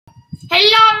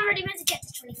Hello everybody,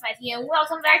 MusicCactus25 here, and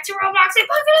welcome back to Roblox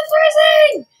Apocalypse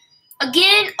Racing!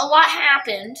 Again, a lot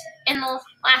happened in the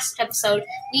last episode.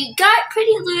 We got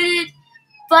pretty looted,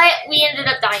 but we ended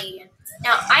up dying again.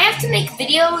 Now, I have to make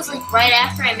videos like right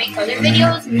after I make other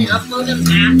videos and then upload them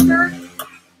after.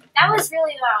 That was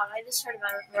really loud. I just heard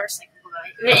my reverse second.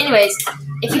 But anyways,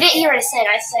 if you didn't hear what I said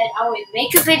I would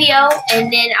make a video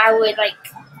and then I would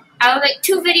make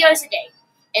 2 videos a day.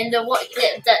 And the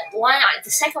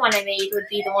second one I made would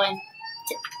be the one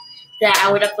that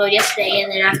I would upload yesterday, and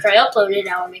then after I upload it,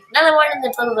 I would make another one, and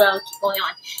then blah, blah, blah, keep going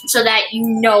on, so that you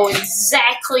know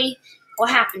exactly what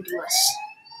happened to us.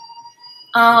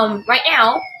 Right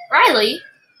now, Riley,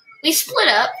 we split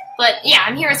up, but yeah,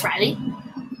 I'm here with Riley.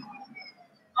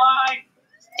 Hi.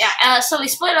 Yeah, so we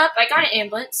split up. I got an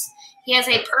ambulance. He has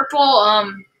a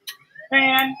purple,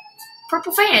 fan.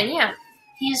 Purple fan, yeah.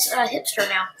 He's a hipster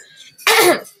now.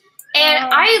 And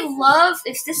I love,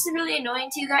 if this is really annoying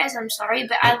to you guys, I'm sorry,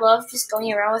 but I love just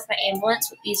going around with my ambulance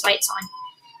with these lights on.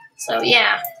 So,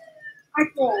 yeah.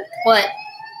 Michael. What?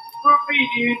 Where are you,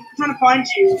 dude? I'm trying to find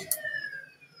you.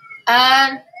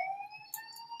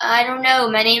 I don't know.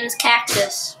 My name is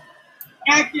Cactus.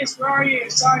 Cactus, where are you?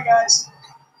 Sorry, guys.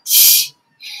 Shh.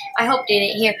 I hope they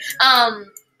didn't hear. I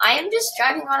am just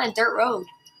driving on a dirt road.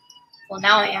 Well,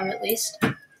 now I am, at least.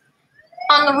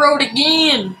 On the road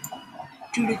again.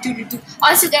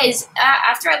 Also, guys,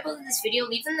 after I upload this video,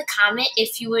 leave in the comment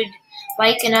if you would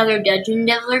like another Dungeon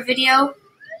Deviler video.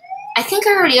 I think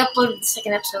I already uploaded the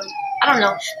second episode. I don't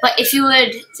know, but if you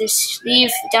would just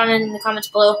leave down in the comments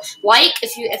below,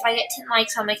 if I get 10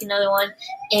 likes, I'll make another one,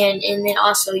 and then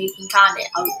also you can comment,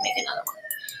 I'll make another one.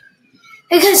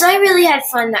 Because I really had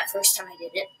fun that first time I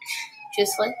did it,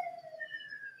 truthfully.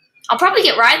 I'll probably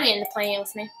get Riley into playing it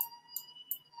with me.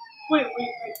 Wait.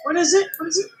 What is it? What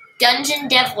is it? Dungeon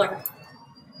Deviler.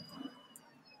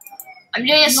 I'm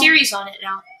doing a series on it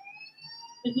now.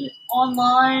 Is it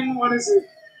online? What is it?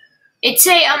 It's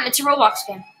a Roblox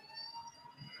game.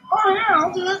 Oh yeah,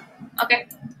 I'll do it. Okay.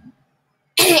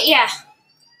 Yeah.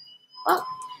 Well,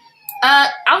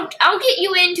 I'll get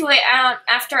you into it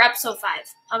after episode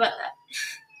 5. How about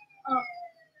that?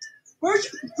 Where'd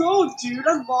you go, dude?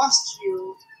 I lost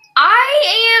you.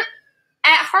 I am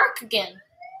at Hark again.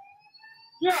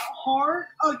 Yeah, Hard.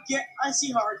 Oh, yeah, I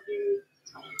see Hard, dude.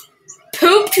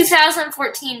 Poop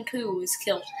 2014 Poo was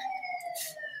killed.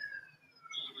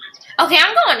 Okay,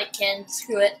 I'm going to Ken.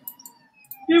 Screw it.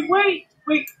 Dude, wait.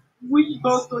 We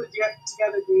both go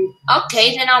together, dude.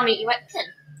 Okay, then I'll meet you at Ken.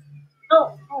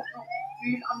 No.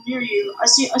 Dude, I'm near you. I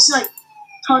see like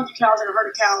tons of cows and a herd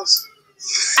of cows.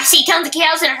 I see tons of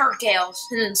cows and a herd of cows.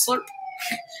 And then slurp.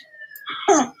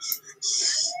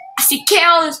 I see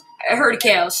cows, a herd of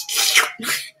cows.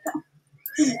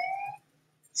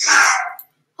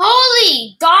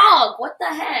 Holy dog, what the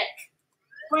heck?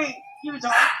 Wait, you have a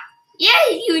dog? Yeah,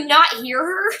 you not hear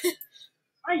her?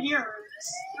 I hear her.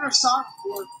 You're a soft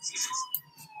boy.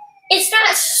 It's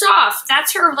not soft,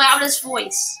 that's her loudest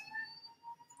voice.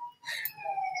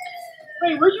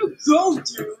 Wait, where'd you go,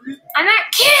 dude? I'm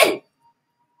at Ken!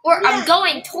 Or yeah. I'm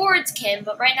going towards Ken,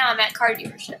 but right now I'm at car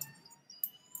dealership.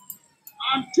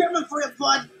 I'm coming for you,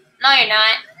 bud. No, you're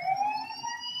not.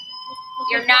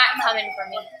 You're not coming for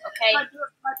me, okay? My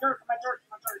dirt.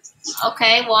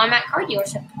 Okay, well, I'm at car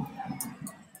dealership.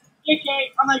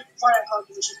 Okay, I'm like flying at car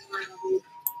dealership right now, dude.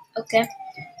 Okay.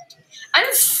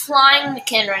 I'm flying to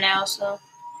Ken right now, so.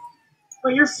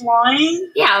 Wait, you're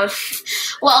flying? Yeah,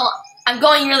 well, I'm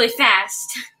going really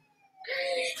fast.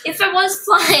 If I was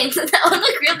flying, that would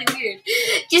look really weird.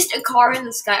 Just a car in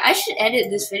the sky. I should edit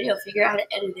this video, figure out how to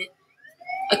edit it.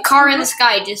 A car in the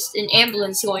sky, just an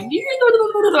ambulance going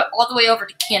all the way over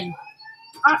to Ken.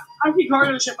 I see car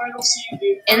dealership, but I don't see you,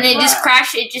 dude. And then it just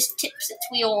crashes, it just tips its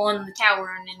wheel on the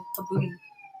tower and then kaboom.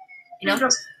 You know?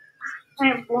 And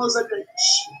it blows up like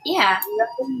Yeah.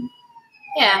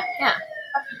 Yeah.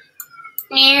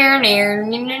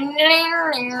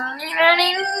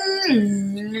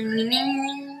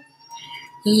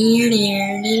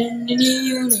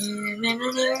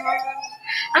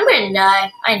 I'm gonna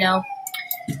die, I know.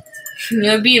 It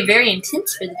would be very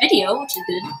intense for the video, which is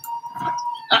good.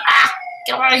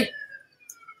 Get away!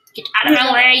 Get out of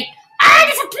my way! Ah,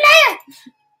 there's a player!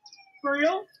 For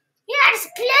real? Yeah, there's a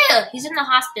player! He's in the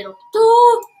hospital.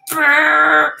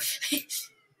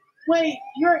 Wait,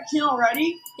 you're at Ken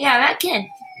already? Yeah, I'm at Ken.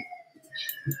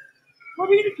 How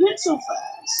did you get so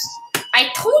fast? I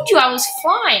told you I was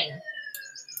flying.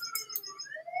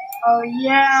 Oh,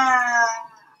 yeah.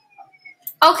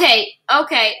 Okay.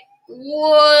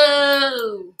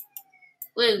 Whoa.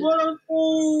 What are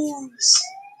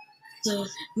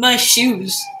those? My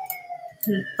shoes.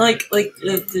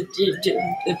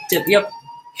 Yep.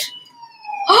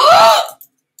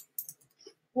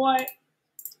 What?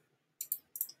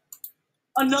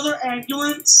 Another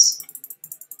ambulance?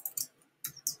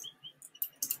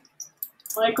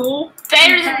 Michael?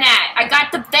 Better than that. I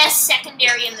got the best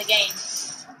secondary in the game.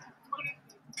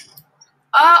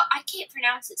 I can't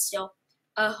pronounce it still.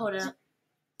 Hold on.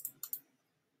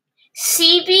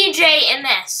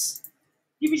 CBJMS.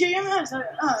 CBJMS?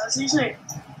 That's what you say.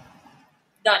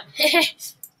 Done.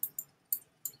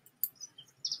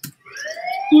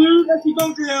 Dude, that's the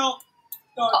Bunker Hill.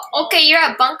 Done. Okay, you're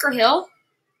at Bunker Hill?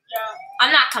 Yeah.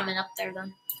 I'm not coming up there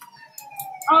then.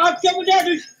 I'm coming down,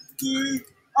 dude.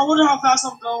 I wonder how fast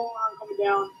I'm going when I'm coming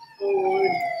down. Oh,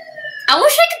 Lord. I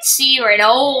wish I could see you right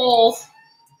now. Oh,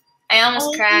 I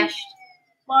almost crashed.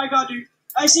 My God, dude.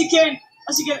 I see Ken.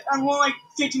 I'm going like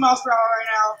 50 miles per hour right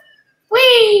now.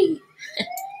 Whee!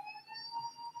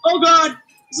 Oh, God.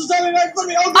 This is something right in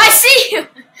front of me. Oh, God. I see you!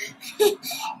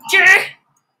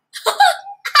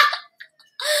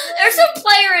 There's a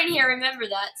player in here, remember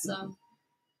that, so.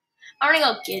 I'm gonna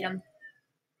go get him.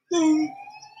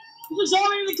 There's a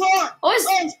zombie in the car. What was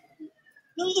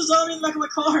there's a zombie in the back of my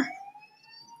car.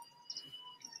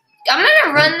 I'm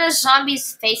gonna run this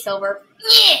zombie's face over.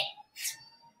 Yeah!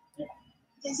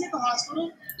 Is he at the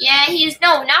hospital? Yeah,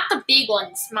 no, not the big one,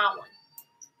 the small one.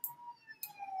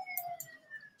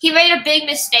 He made a big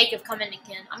mistake of coming to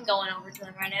Ken. I'm going over to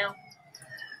him right now.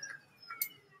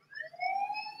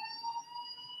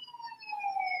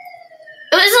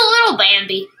 It was a little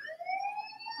Bambi.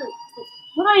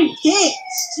 What I hit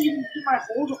to even get my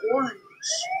whole orange?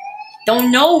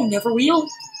 Don't know, never will.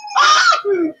 Ah!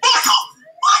 Michael!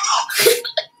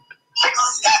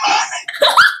 Stop it!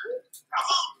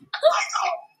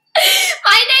 Michael!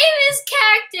 My name is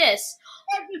Cactus.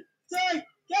 Cactus!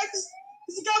 Cactus!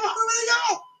 There's a guy behind me!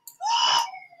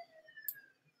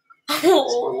 Go!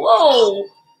 Whoa.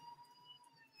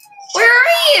 Where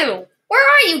are you? Where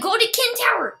are you? Go to Ken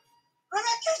Tower. I'm at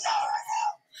Ken Tower right now!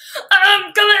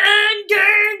 I'm coming,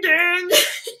 dang.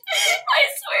 I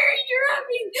swear you're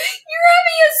having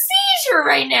a seizure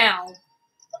right now.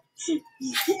 Okay,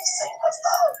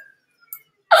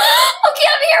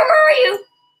 I'm here. Where are you?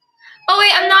 Oh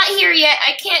wait, I'm not here yet.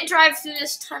 I can't drive through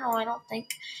this tunnel, I don't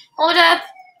think. Hold up.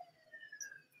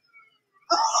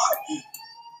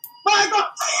 Michael!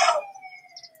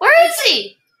 Where is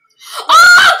he?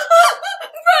 Oh!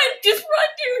 Run! Just run,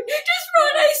 dude. Just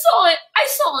run. I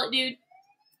saw it, dude.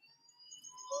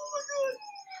 Oh my God.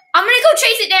 I'm gonna go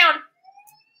chase it down.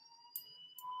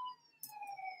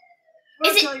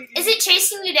 Is it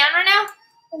chasing you down right now?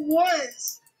 It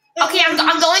was. Okay, I'm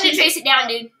going to chase it down,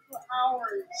 dude. For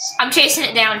hours. I'm chasing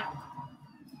it down.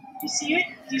 You see it?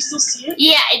 Do you still see it?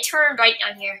 Yeah, it turned right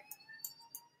down here.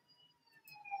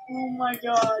 Oh my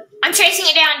God. I'm chasing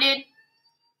it down, dude.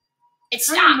 It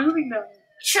How are stopped. you moving though?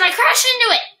 Should I crash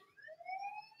into it?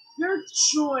 Your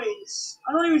choice.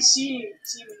 I don't even see it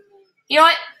anymore. You know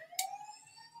what?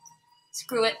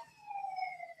 Screw it.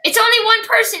 It's only one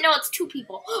person. No, it's two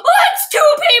people. Oh, it's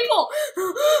two people!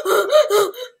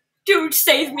 Dude,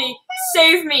 save me.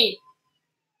 Save me.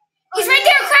 He's right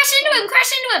there. Crash into him.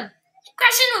 Crash into him.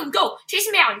 Crash into him. Go. Chase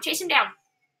him down. Chase him down.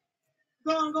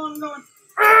 I'm going.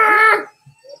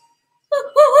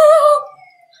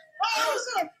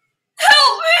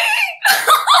 Help me!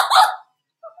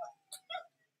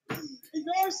 If you've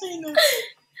ever seen this,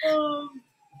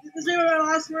 is there my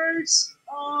last words?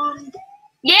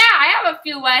 Yeah, I have a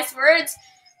few last words.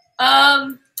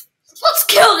 Let's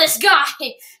kill this guy. I'm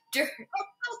chasing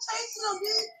him,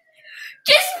 dude.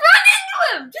 Just run into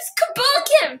him. Just kabonk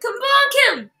him. Kabonk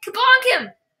him. Kabonk him.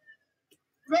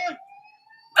 Run.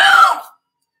 Move!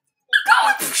 Go!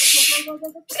 He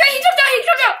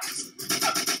jumped out.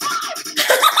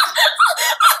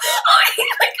 Oh,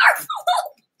 my car flew up.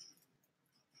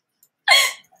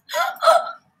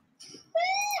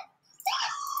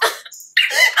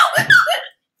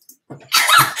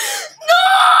 No!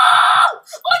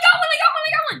 Oh,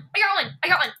 I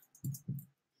got one.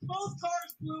 Both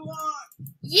cars blew up.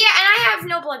 Yeah, and I have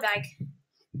no blood bag.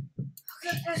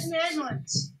 That's an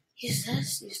ambulance. Use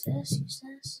this. Use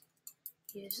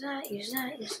that.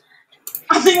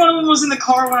 I think one of them was in the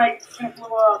car when it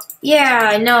blew up. Yeah,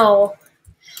 I know.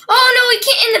 Oh, no, we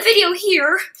can't end the video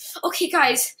here. Okay,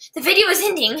 guys, the video is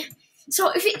ending. So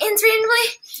if it ends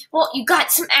randomly, well, you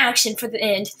got some action for the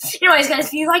end. Anyways, guys,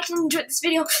 if you liked and enjoyed this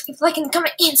video, leave a like and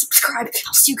comment and subscribe.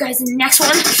 I'll see you guys in the next one.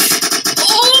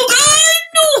 Oh, God,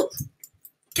 no!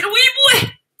 Get away,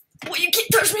 boy! Boy, you can't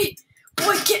touch me.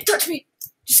 Boy, you can't touch me.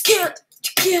 Just can't.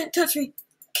 You can't touch me.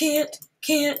 Can't.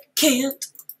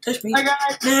 Touch me. I got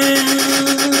it.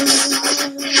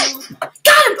 No.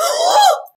 Got him!